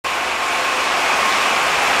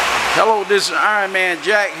Hello, this is Iron Man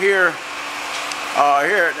Jack here.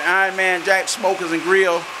 Here at the Iron Man Jack Smokers and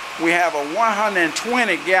Grill, we have a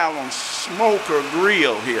 120-gallon smoker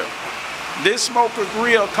grill here. This smoker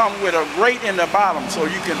grill comes with a grate in the bottom, so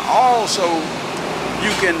you can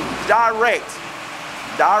direct,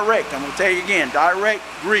 I'm gonna tell you again, direct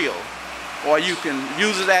grill, or you can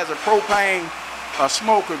use it as a propane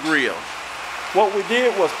smoker grill. What we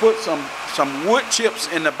did was put some wood chips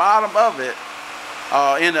in the bottom of it,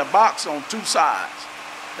 in a box on two sides,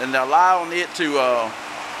 and allowing it to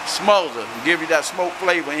smother and give you that smoke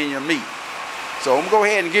flavor in your meat. So I'm gonna go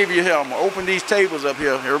ahead and give you here. I'm gonna open these tables up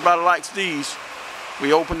here. Everybody likes these.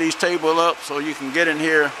 We open these tables up so you can get in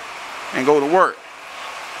here and go to work.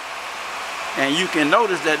 And you can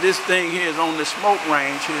notice that this thing here is on the smoke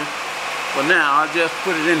range here. But now I just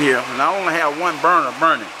put it in here, and I only have one burner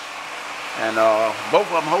burning, and both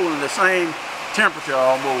of them holding the same temperature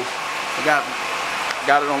almost. I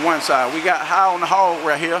got it on one side. We got high on the hog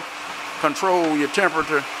right here. Control your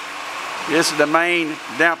temperature. This is the main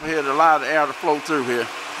damper here to allow the air to flow through here.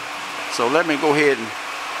 So let me go ahead and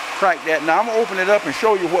crack that. Now I'm gonna open it up and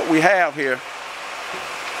show you what we have here.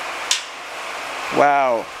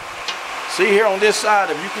 Wow. See here on this side,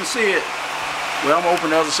 if you can see it. Well, I'm gonna open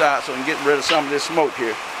the other side so I can get rid of some of this smoke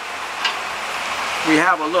here. We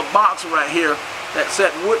have a little box right here that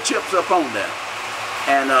set wood chips up on there.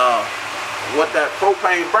 And what that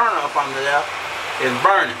propane burner up under there is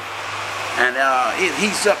burning. And it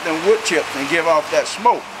heats up them wood chips and give off that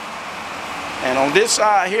smoke. And on this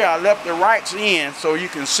side here, I left the racks in so you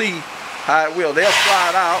can see how it will. They'll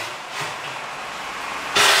slide out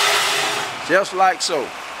just like so.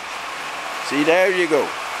 See, there you go.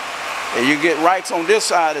 And you get racks on this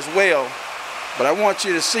side as well, but I want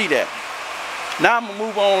you to see that. Now I'm gonna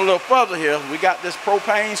move on a little further here. We got this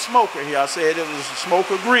propane smoker here. I said it was a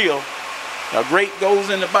smoker grill. A grate goes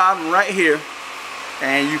in the bottom right here,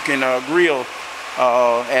 and you can grill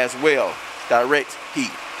as well, direct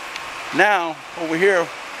heat. Now over here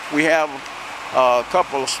we have a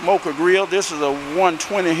couple of smoker grills. This is a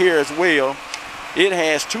 120 here as well. It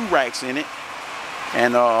has two racks in it,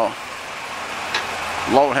 and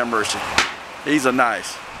Lord have mercy, these are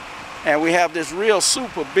nice. And we have this real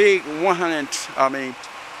super big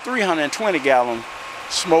 320-gallon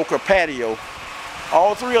smoker patio.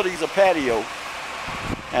 All three of these are patio,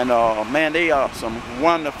 and man, they are some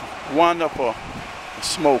wonderful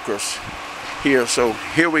smokers here. So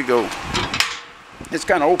here we go. Let's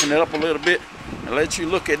kind of open it up a little bit and let you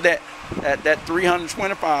look at that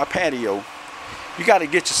 325 patio. You got to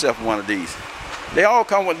get yourself one of these. They all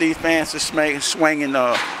come with these fancy swinging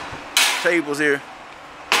tables here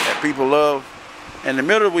that people love. In the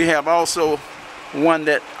middle we have also one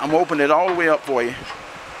that I'm opening it all the way up for you.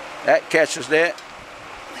 That catches that.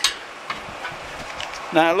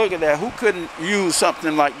 Now look at that. Who couldn't use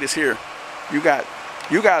something like this here? You got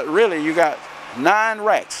 9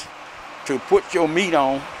 racks to put your meat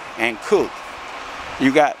on and cook.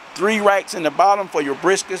 You got 3 racks in the bottom for your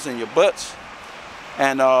briskets and your butts.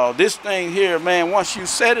 And this thing here, man, once you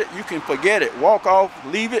set it, you can forget it. Walk off,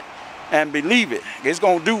 leave it, and believe it. It's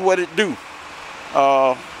gonna do what it do.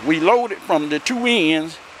 We load it from the 2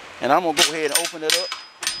 ends, and I'm gonna go ahead and open it up,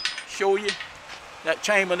 show you that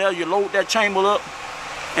chamber there. You load that chamber up,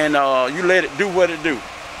 and you let it do what it do.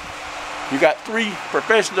 You got 3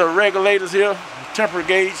 professional regulators here, temperature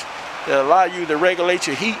gauge, that allow you to regulate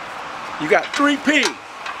your heat. You got 3 pigs.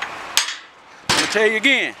 I'm gonna tell you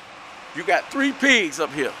again. You got 3 pigs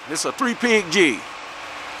up here. It's a 3-pig jig.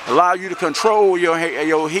 Allow you to control your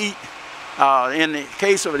heat. In the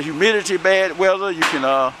case of the humidity, bad weather, you can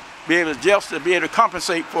be able to adjust to be able to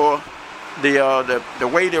compensate for the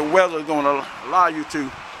way the weather is going to allow you to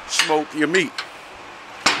smoke your meat.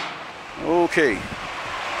 Okay.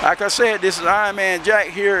 Like I said, this is Iron Man Jack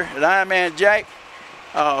here at Iron Man Jack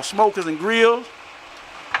Smokers and Grills.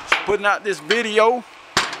 Putting out this video.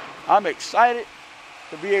 I'm excited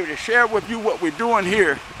to be able to share with you what we're doing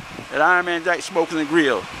here at Iron Man Jack Smokers and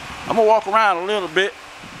Grill. I'm gonna walk around a little bit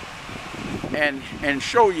and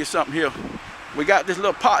show you something here. We got this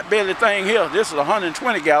little pot belly thing here. This is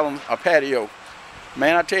 120 gallons of patio.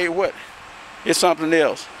 Man, I tell you what, it's something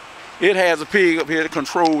else. It has a pig up here to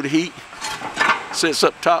control the heat. Sits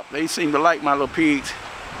up top. They seem to like my little pigs.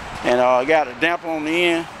 And I got a damper on the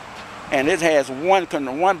end, and it has one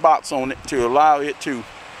box on it to allow it to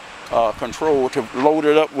control, to load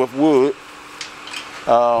it up with wood.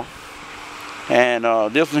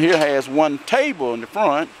 This one here has one table in the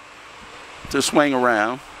front to swing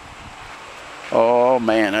around. Oh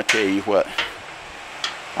man, I tell you what,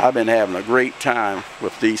 I've been having a great time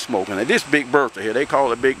with these smoking. And this Big Bertha here, they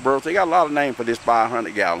call it Big Bertha. They got a lot of names for this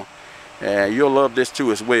 500 gallon. And you'll love this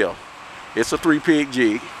too as well. It's a 3-pig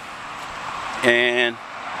jig. And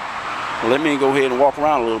let me go ahead and walk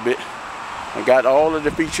around a little bit. I got all of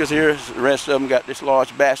the features here. The rest of them got this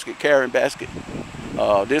large basket, carrying basket.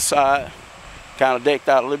 This side kind of decked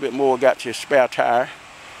out a little bit more. Got your spare tire.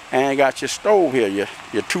 And got your stove here, your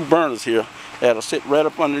 2 burners here. That'll sit right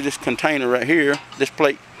up under this container right here, this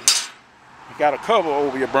plate. You got a cover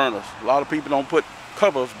over your burners. A lot of people don't put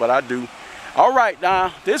covers, but I do. All right,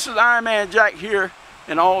 now, this is Iron Man Jack here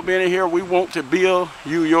in Albany here. We want to build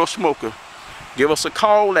you your smoker. Give us a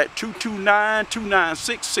call at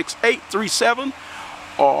 229-296-6837.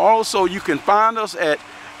 Or also you can find us at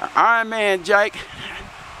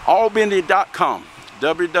ironmanjackalbany.com.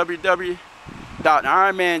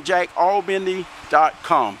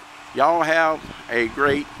 www.ironmanjackalbany.com. Y'all have a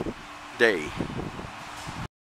great day.